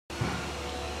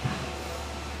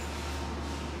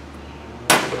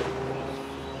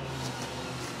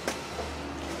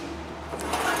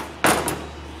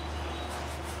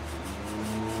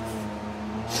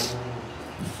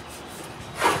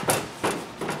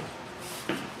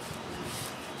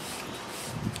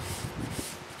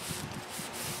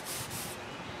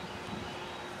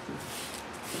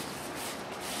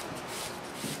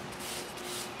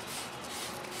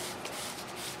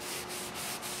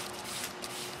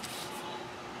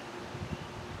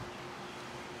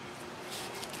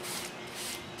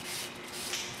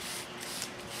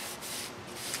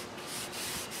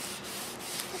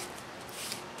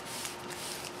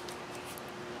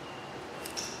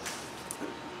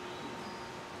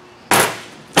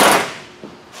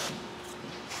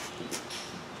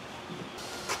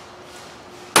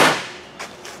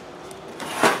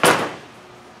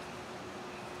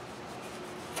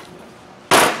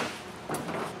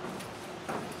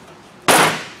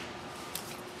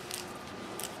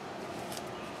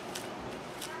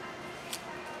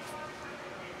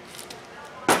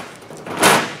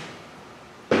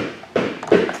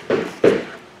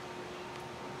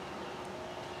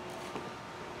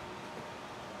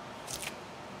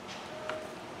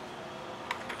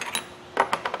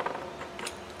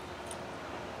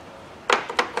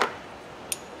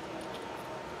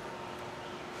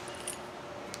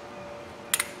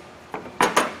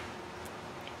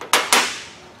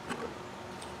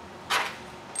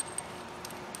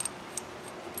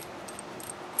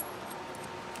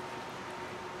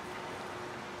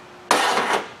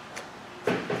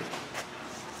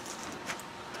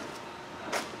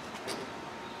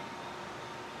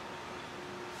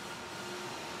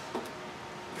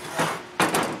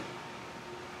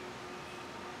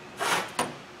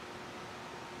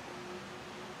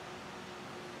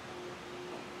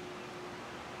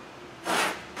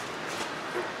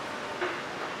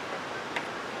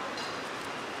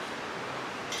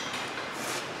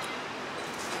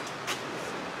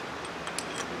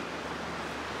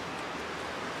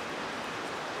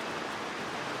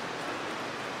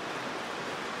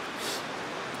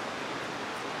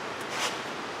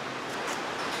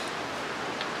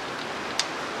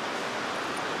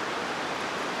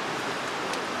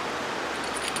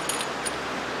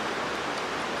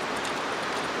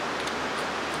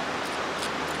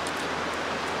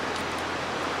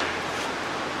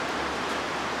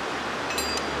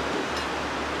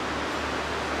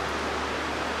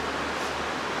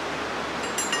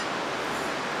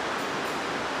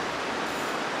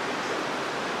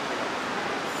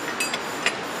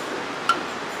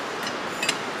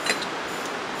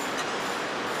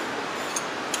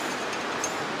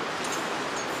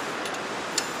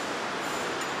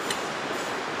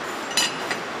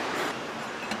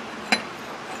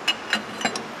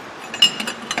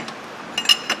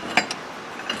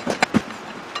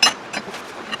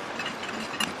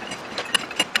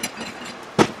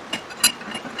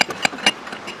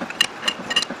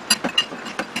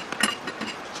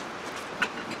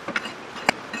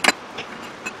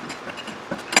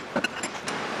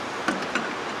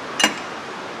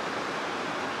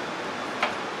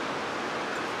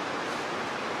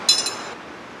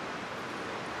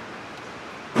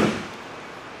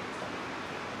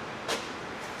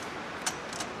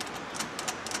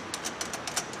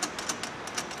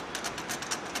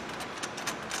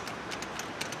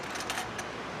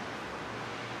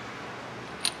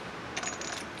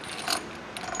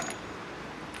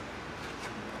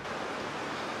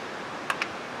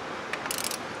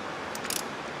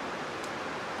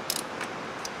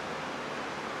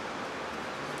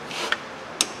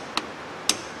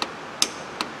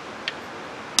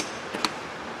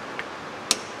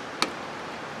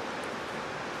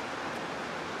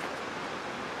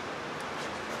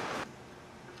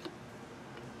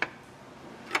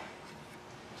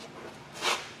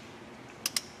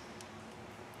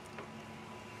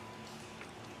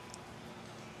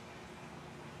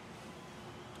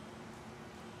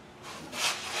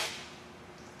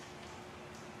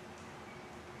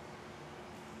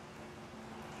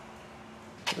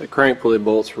The crank pulley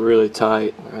bolt's really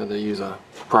tight. I had to use a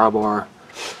pry bar.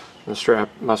 My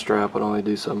strap would only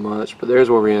do so much, but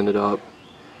there's where we ended up.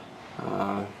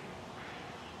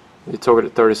 You torque it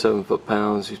at 37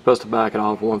 foot-pounds. You're supposed to back it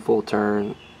off one full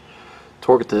turn.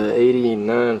 Torque it to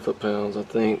 89 foot-pounds, I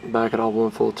think. Back it off one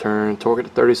full turn. Torque it to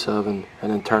 37,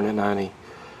 and then turn it 90.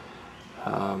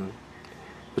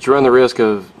 But you run the risk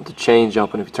of the chain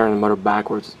jumping if you turn the motor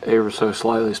backwards ever so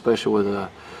slightly, especially with a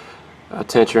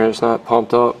tensioner that's not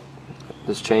pumped up.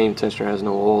 This chain tensioner has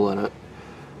no oil in it.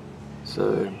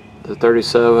 So the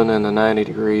 37 and the 90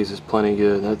 degrees is plenty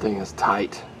good. That thing is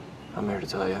tight, I'm here to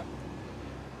tell you.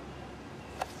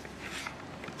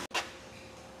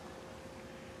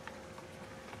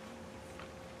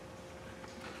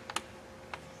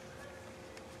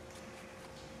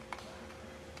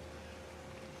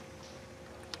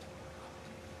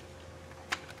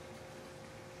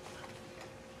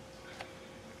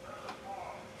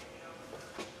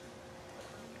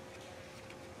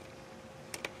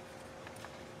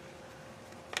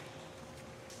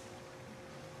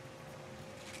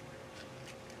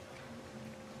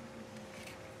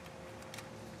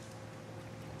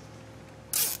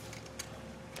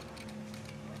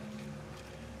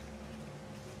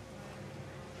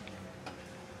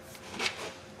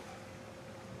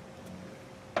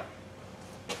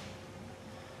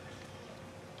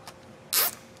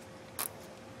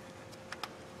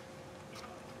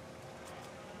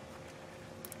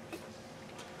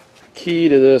 Key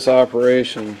to this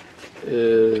operation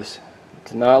is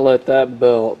to not let that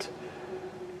belt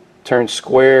turn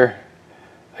square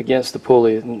against the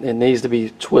pulley. It needs to be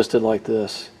twisted like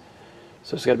this.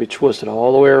 So it's got to be twisted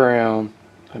all the way around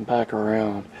and back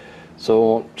around so it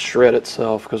won't shred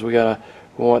itself, because we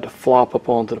want it to flop up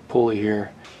onto the pulley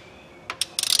here.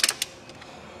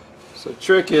 So the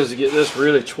trick is to get this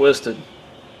really twisted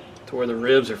to where the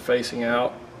ribs are facing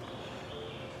out.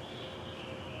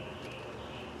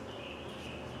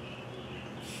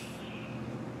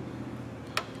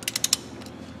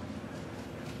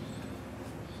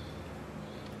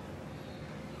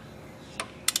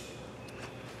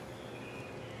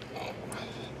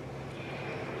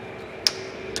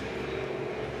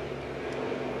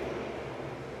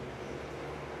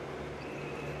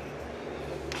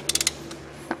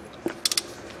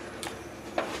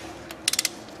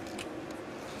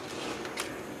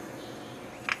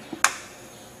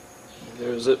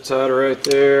 There's zip tie right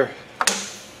there,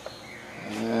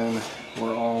 and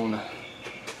we're on.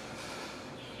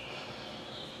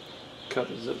 Cut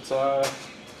the zip tie.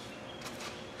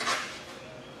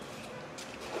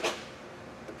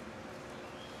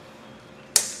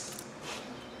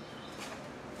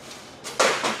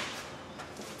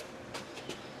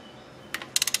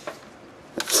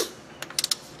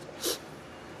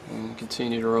 And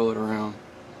continue to roll it around.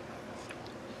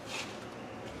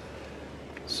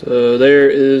 So there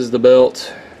is the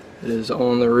belt. It is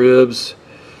on the ribs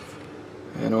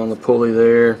and on the pulley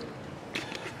there.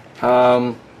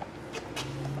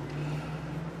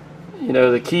 You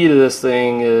know, the key to this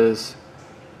thing is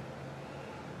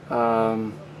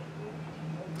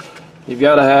you've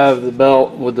got to have the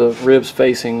belt with the ribs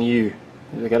facing you.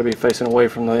 They've got to be facing away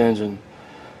from the engine,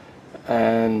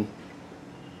 and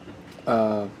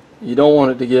you don't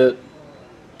want it to get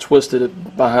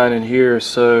twisted behind in here.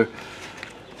 So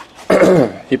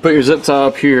you put your zip tie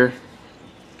up here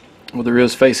with the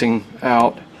ribs facing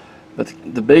out, but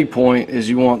the big point is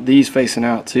you want these facing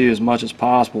out too as much as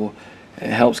possible. It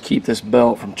helps keep this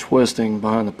belt from twisting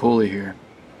behind the pulley here.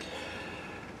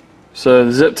 So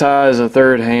the zip tie is a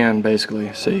third hand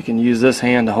basically, so you can use this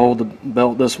hand to hold the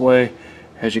belt this way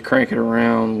as you crank it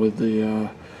around with the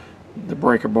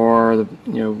breaker bar,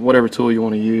 whatever tool you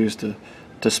want to use to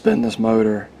spin this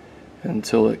motor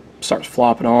until it starts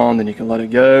flopping on. Then you can let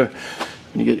it go.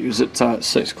 When you get your zip tie at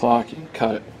 6 o'clock, you can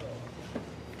cut it.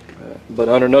 But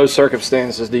under no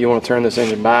circumstances do you want to turn this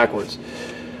engine backwards.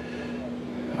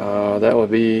 That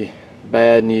would be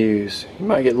bad news. You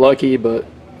might get lucky, but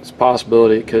it's a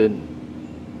possibility it could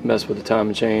mess with the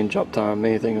timing chain, jump time,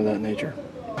 anything of that nature.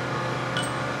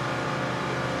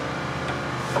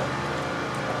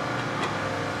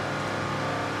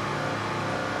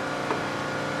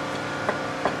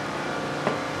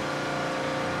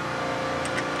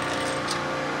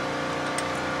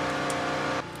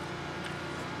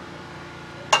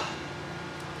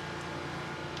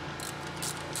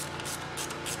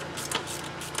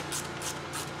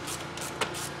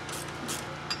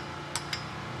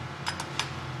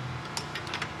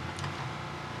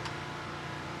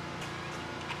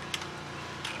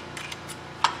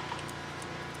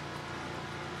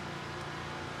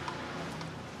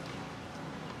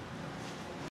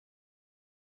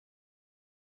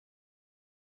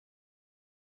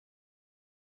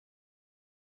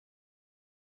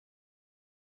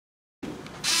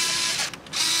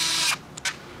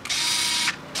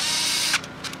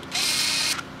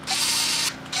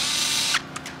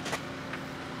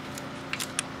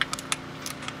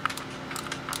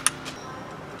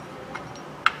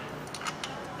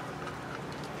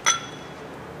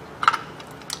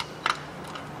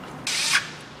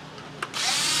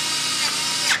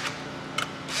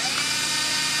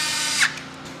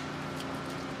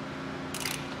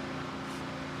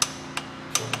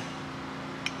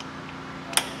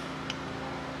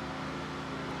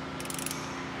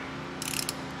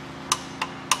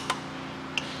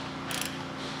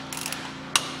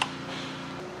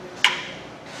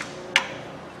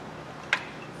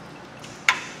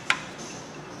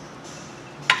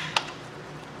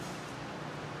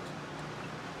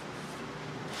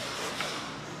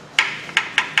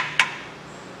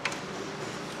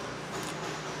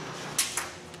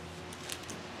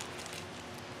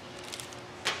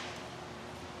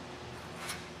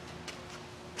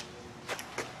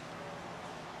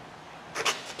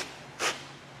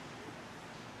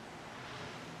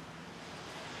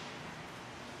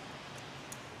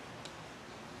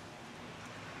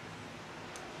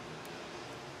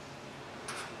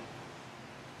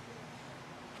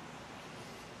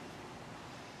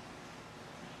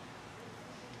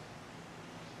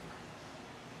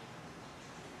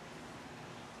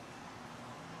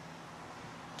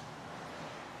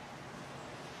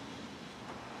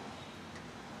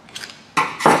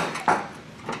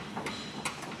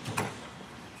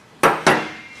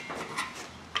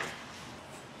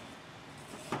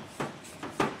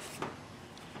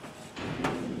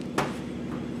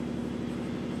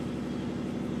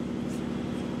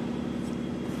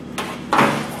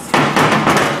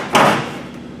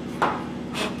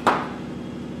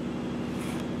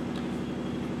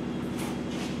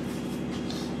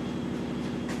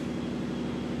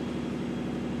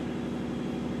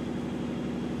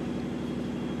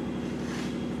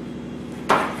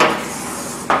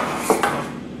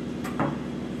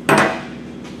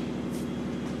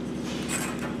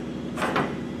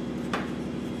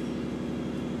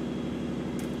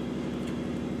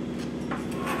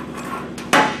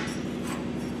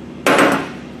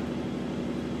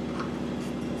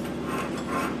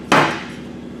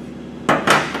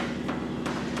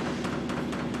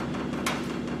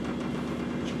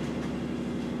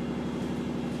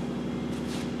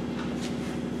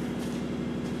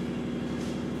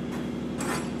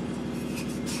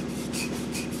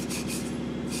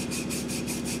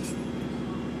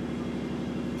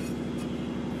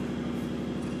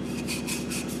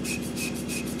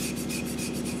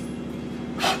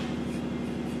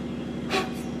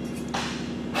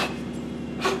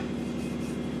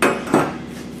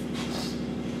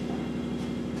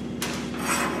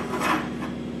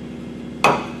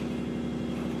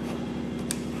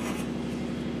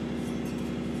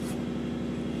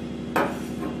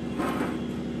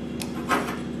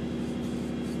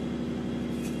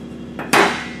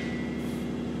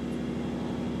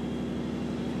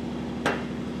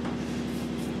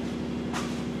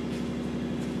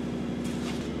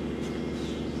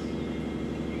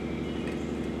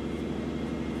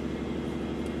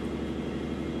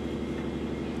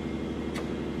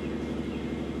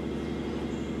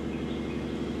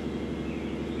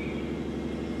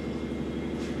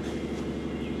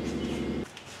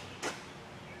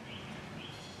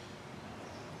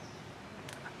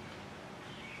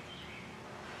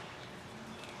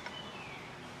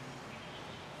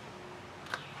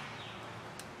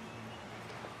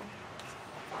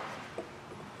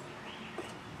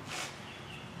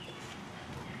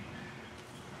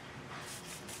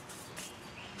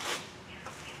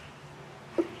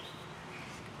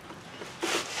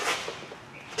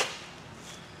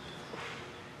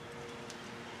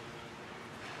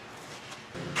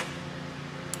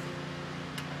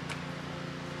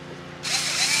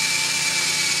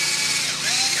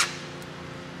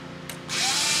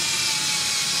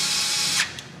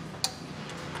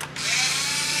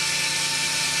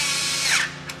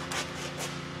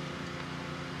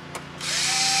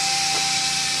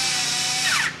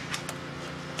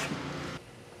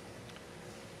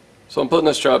 So I'm putting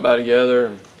this truck back together,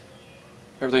 and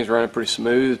everything's running pretty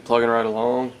smooth, plugging right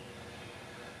along.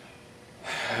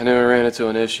 And then we ran into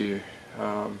an issue.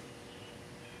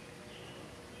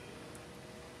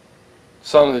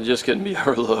 Something that just couldn't be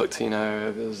overlooked, you know.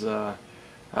 It was, I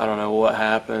don't know what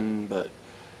happened, but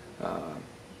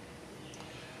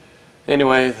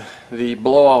anyway, the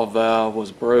blow-off valve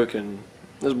was broken.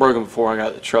 It was broken before I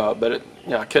got the truck, but it,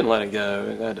 you know, I couldn't let it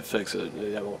go. I had to fix it.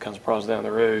 It had all kinds of problems down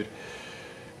the road.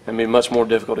 It'd be much more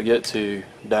difficult to get to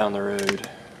down the road.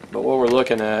 But what we're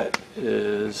looking at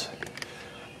is,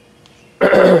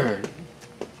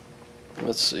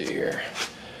 let's see here,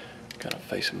 kind of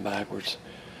facing backwards.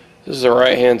 This is a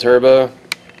right-hand turbo,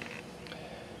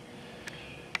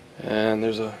 and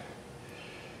this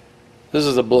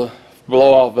is a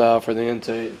blow-off valve for the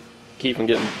intake, keep from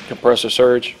getting compressor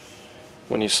surge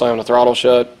when you slam the throttle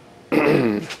shut.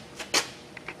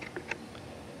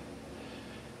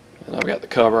 And I've got the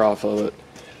cover off of it.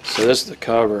 So this is the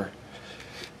cover.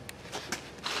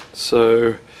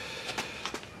 So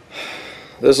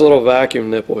this little vacuum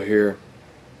nipple here,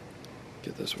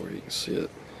 get this where you can see it,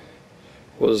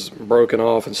 was broken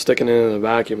off and sticking in the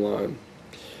vacuum line.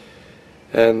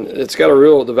 And it's got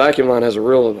the vacuum line has a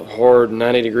real hard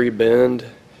 90-degree bend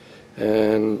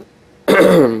and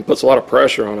puts a lot of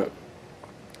pressure on it.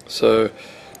 So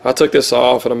I took this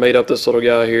off and I made up this little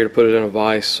guy here to put it in a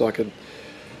vise so I could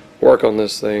work on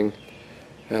this thing.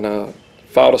 And I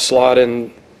filed a slot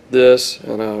in this,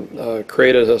 and I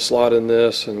created a slot in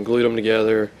this and glued them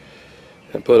together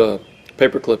and put a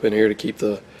paper clip in here to keep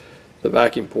the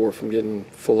vacuum port from getting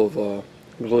full of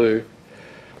glue.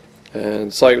 And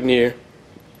it's like new.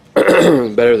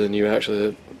 Better than new,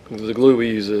 actually. The glue we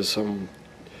use is some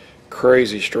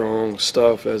crazy strong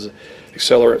stuff as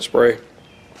accelerant spray.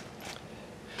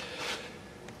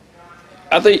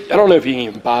 I don't know if you can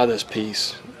even buy this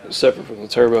piece separate from the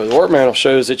turbo. The work manual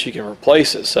shows that you can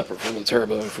replace it separate from the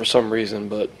turbo for some reason,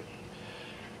 but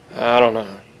I don't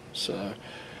know. So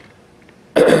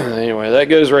anyway, that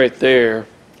goes right there,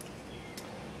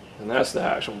 and that's the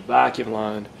actual vacuum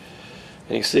line.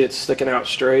 And you see it's sticking out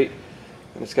straight,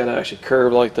 and it's got to actually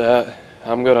curve like that.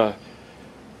 I'm gonna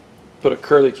put a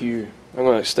curlicue. I'm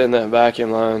gonna extend that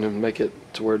vacuum line and make it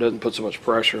to where it doesn't put so much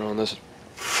pressure on this.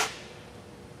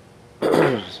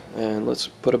 And let's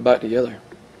put it back together.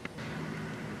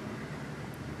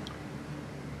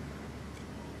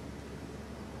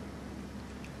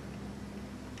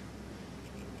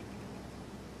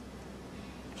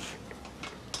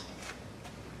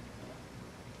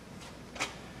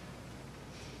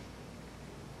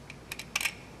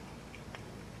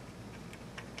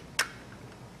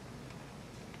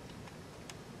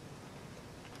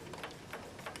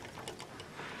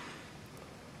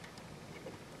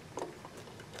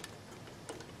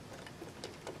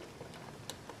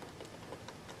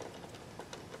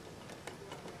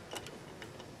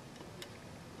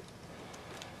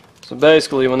 So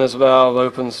basically, when this valve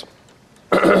opens,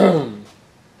 we're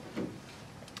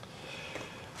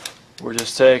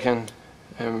just taking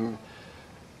and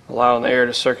allowing the air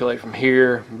to circulate from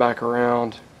here back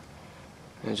around,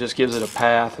 and it just gives it a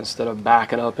path instead of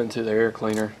backing up into the air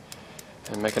cleaner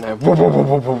and making that whoop, whoop,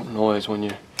 whoop, whoop noise when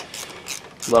you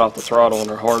let off the throttle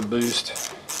under hard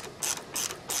boost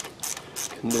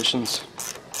conditions.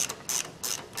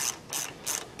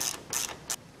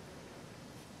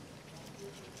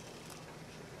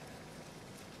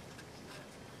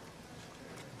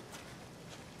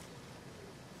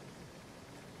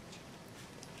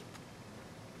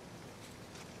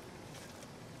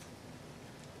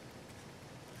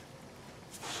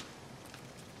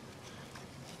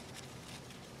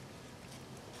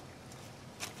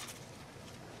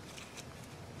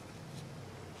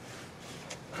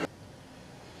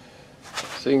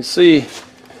 So you can see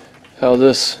how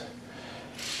this,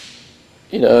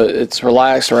 you know, it's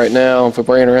relaxed right now. If we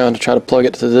bring it around to try to plug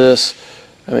it to this,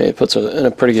 I mean, it puts it in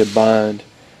a pretty good bind.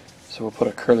 So we'll put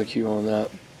a curlicue on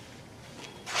that.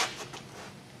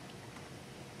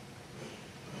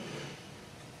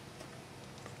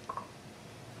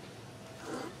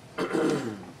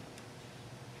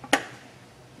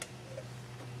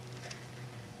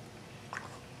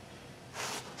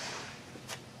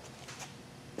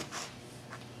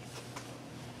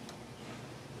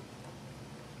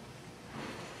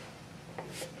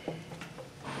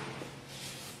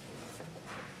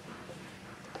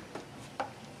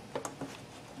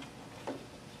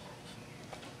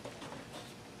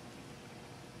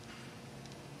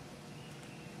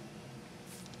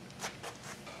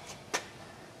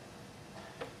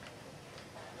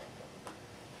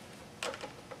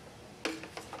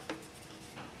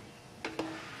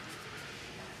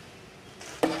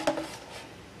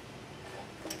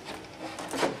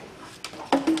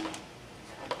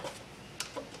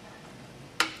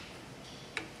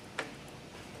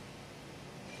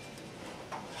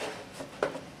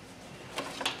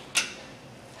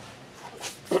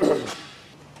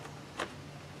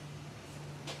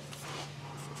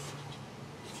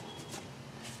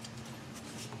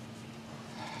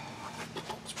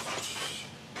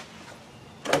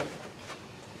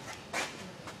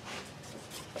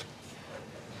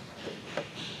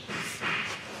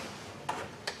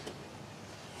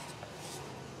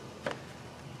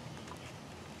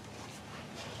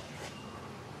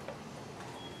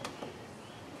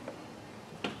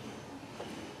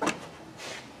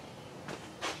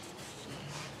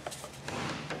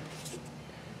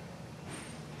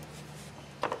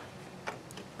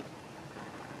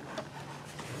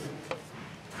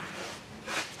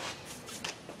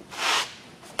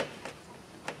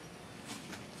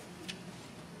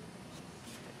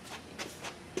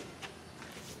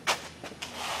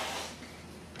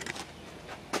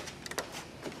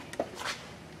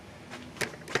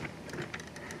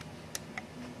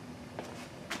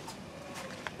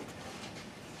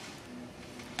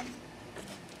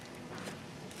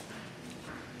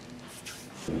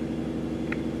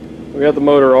 We got the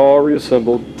motor all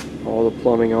reassembled, all the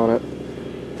plumbing on it,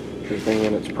 everything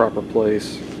in its proper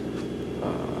place,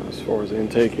 as far as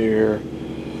intake air,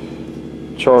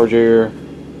 charge air,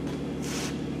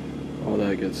 all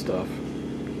that good stuff.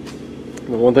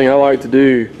 The one thing I like to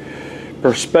do,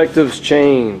 perspectives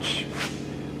change.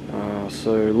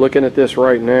 So looking at this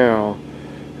right now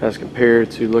as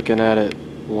compared to looking at it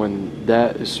when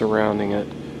that is surrounding it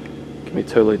can be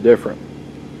totally different.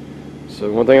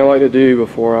 So one thing I like to do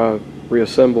before I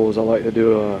reassemble is I like to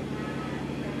do a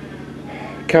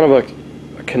kind of a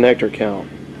connector count.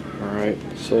 Alright,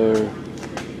 so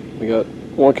we got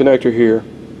one connector here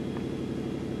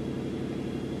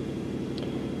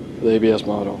for the ABS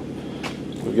model.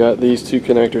 We've got these two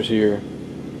connectors here.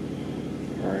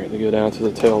 Alright, they go down to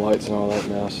the tail lights and all that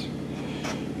mess.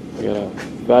 We got a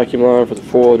vacuum line for the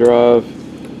four-wheel drive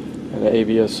and the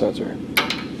ABS sensor.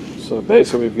 So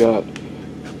basically we've got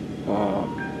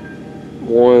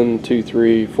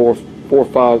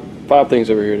 5 things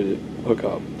over here to hook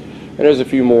up. And there's a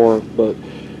few more, but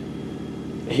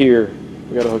here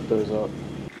we got to hook those up.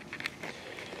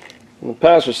 On the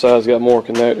passenger side's got more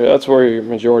connectors. That's where your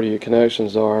majority of your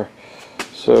connections are.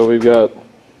 So we've got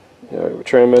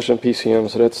transmission PCM,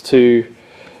 so that's 2.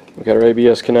 We've got our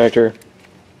ABS connector.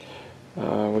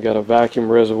 We've got a vacuum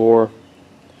reservoir.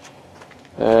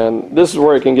 And this is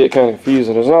where it can get kind of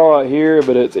confusing. There's not a lot here,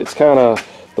 but it's kind of,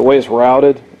 the way it's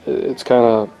routed, it's kind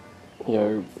of,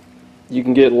 you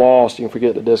can get lost, you can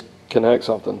forget to disconnect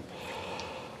something.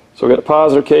 So we got the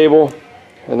positive cable,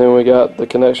 and then we got the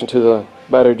connection to the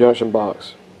battery junction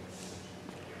box.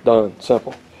 Done,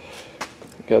 simple.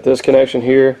 Got this connection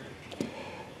here.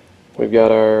 We've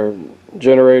got our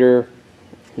generator,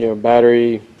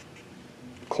 battery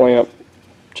clamp,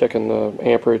 checking the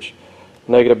amperage,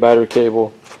 negative battery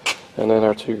cable, and then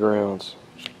our 2 grounds.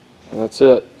 And that's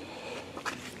it.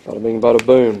 Bada bing, bada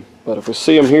boom. But if we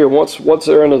see them here, once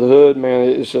they're under the hood, man,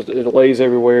 it lays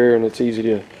everywhere, and it's easy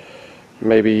to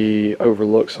maybe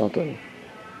overlook something.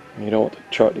 You don't want the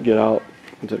truck to get out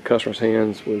into the customer's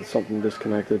hands with something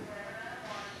disconnected.